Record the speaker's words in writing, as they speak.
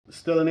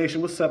Still a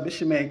Nation, what's up?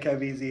 It's your man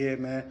Kev Easy here,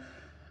 man.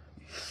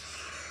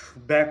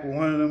 Back with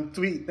one of them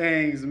tweet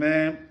things,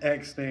 man.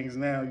 X things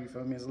now, you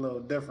feel me? It's a little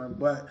different,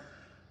 but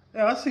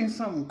yeah, I seen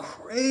something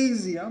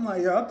crazy. I'm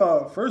like, yo, I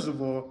thought, first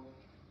of all,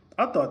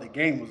 I thought the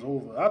game was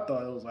over. I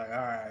thought it was like, all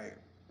right,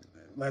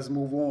 let's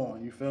move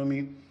on, you feel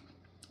me?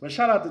 But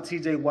shout out to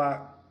TJ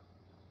Watt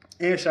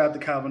and shout out to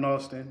Calvin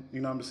Austin, you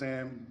know what I'm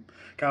saying?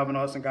 Calvin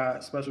Austin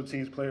got Special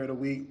Teams Player of the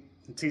Week,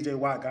 and TJ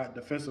Watt got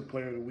Defensive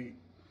Player of the Week.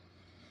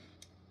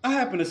 I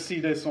happen to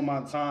see this on my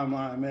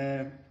timeline,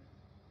 man.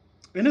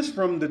 And it's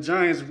from the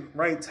Giants'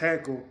 right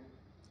tackle,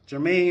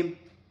 Jermaine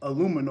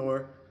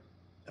Eluemunor.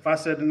 If I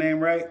said the name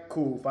right,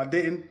 cool. If I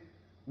didn't,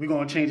 we're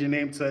going to change your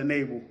name to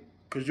Enable.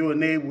 Because you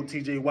enabled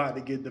TJ Watt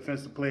to get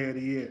Defensive Player of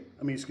the Year.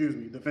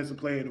 Defensive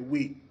Player of the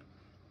Week.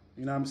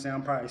 You know what I'm saying?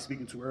 I'm probably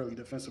speaking too early.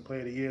 Defensive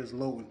Player of the Year is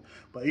loading.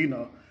 But, you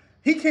know,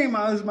 he came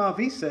out of his mouth.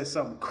 He said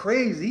something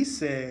crazy. He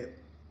said,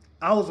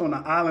 I was on the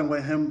island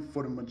with him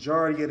for the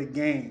majority of the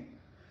game.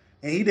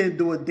 And he didn't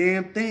do a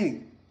damn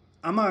thing.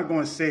 I'm not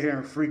going to sit here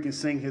and freaking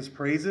sing his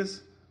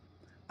praises.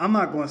 I'm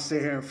not going to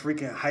sit here and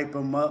freaking hype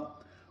him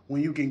up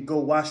when you can go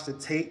watch the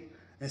tape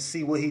and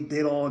see what he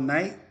did all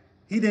night.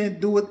 He didn't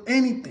do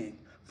anything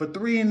for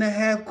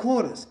 3.5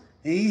 quarters.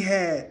 And he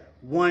had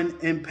one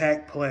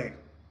impact play.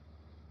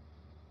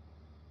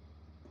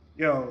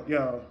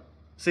 Yo.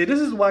 See,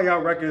 this is why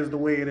y'all record is the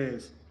way it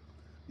is.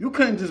 You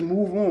couldn't just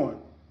move on.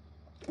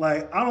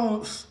 Like,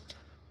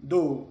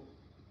 dude.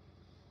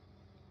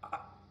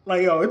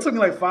 Like, yo, it took me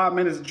like 5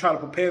 minutes to try to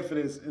prepare for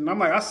this. And I'm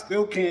like, I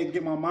still can't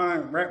get my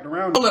mind wrapped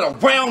around it. Let a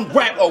round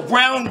wrap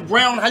around,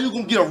 how you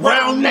gonna get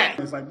around that?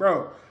 It's like,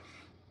 bro,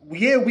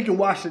 yeah, we can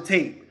watch the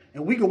tape.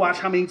 And we can watch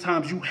how many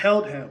times you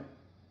held him.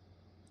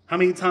 How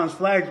many times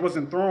flags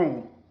wasn't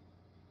thrown.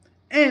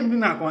 And we're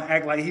not going to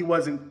act like he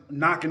wasn't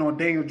knocking on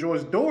Daniel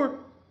Jones's door.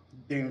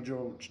 Daniel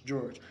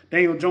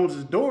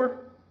Jones's door.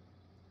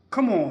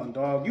 Come on,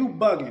 dog. You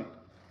bugging.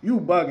 You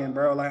bugging,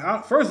 bro.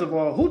 Like, first of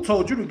all, who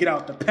told you to get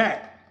out the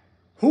pack?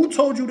 Who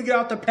told you to get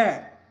out the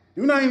pack?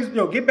 You're not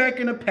even, get back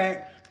in the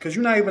pack because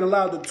you're not even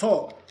allowed to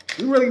talk.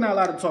 You're really not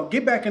allowed to talk.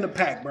 Get back in the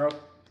pack, bro.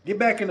 Get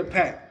back in the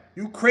pack.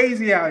 You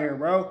crazy out here,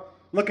 bro.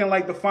 Looking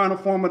like the final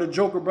form of the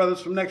Joker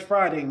Brothers from next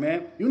Friday,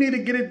 man. You need to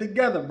get it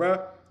together,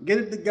 bro. Get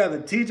it together.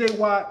 TJ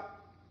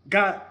Watt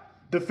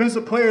got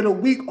Defensive Player of the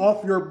Week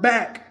off your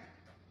back.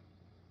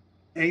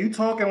 And you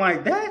talking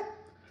like that?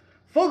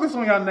 Focus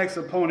on your next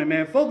opponent,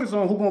 man. Focus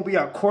on who's going to be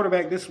our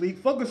quarterback this week.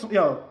 Focus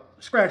on,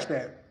 scratch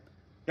that.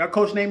 Y'all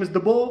coach name is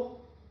DeBull?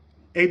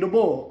 Hey,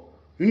 DeBull.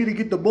 You need to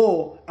get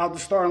DeBull out the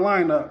starting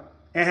lineup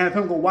and have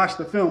him go watch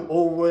the film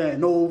over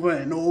and over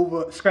and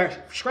over.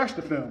 Scratch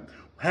the film.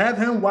 Have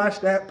him watch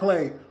that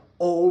play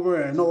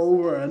over and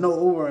over and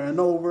over and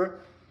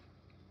over.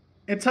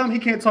 And tell him he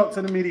can't talk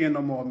to the media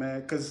no more, man,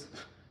 because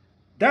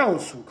that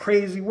was some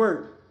crazy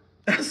work.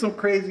 That's some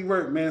crazy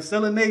work, man.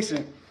 Selling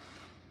Nation.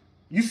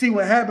 You see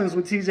what happens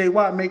when TJ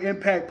Watt make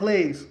impact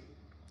plays.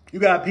 You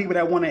got people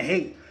that want to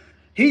hate.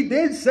 He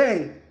did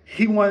say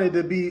he wanted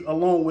to be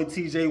alone with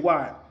TJ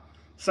Watt.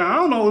 So I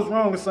don't know what's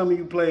wrong with some of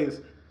you players.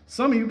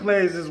 Some of you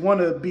players just want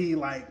to be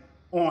like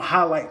on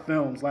highlight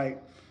films. Like,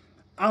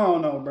 I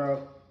don't know,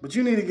 bro. But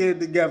you need to get it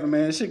together,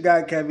 man. It's your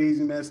guy, Kev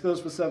Easy, man.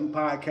 Stills for 7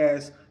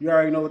 podcast. You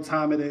already know what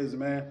time it is,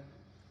 man.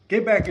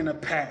 Get back in the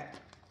pack.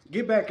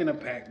 Get back in the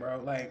pack,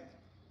 bro. Like,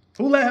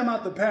 who let him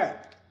out the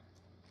pack?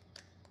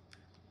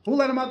 Who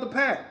let him out the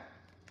pack?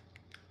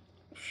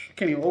 I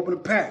can't even open the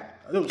pack.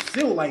 It was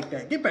still like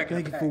that. Get back in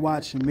the pack. Thank you for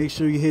watching. Make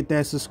sure you hit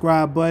that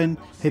subscribe button,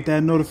 hit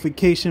that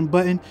notification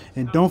button,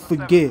 and don't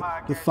forget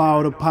to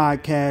follow the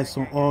podcast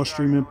on all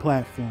streaming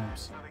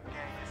platforms.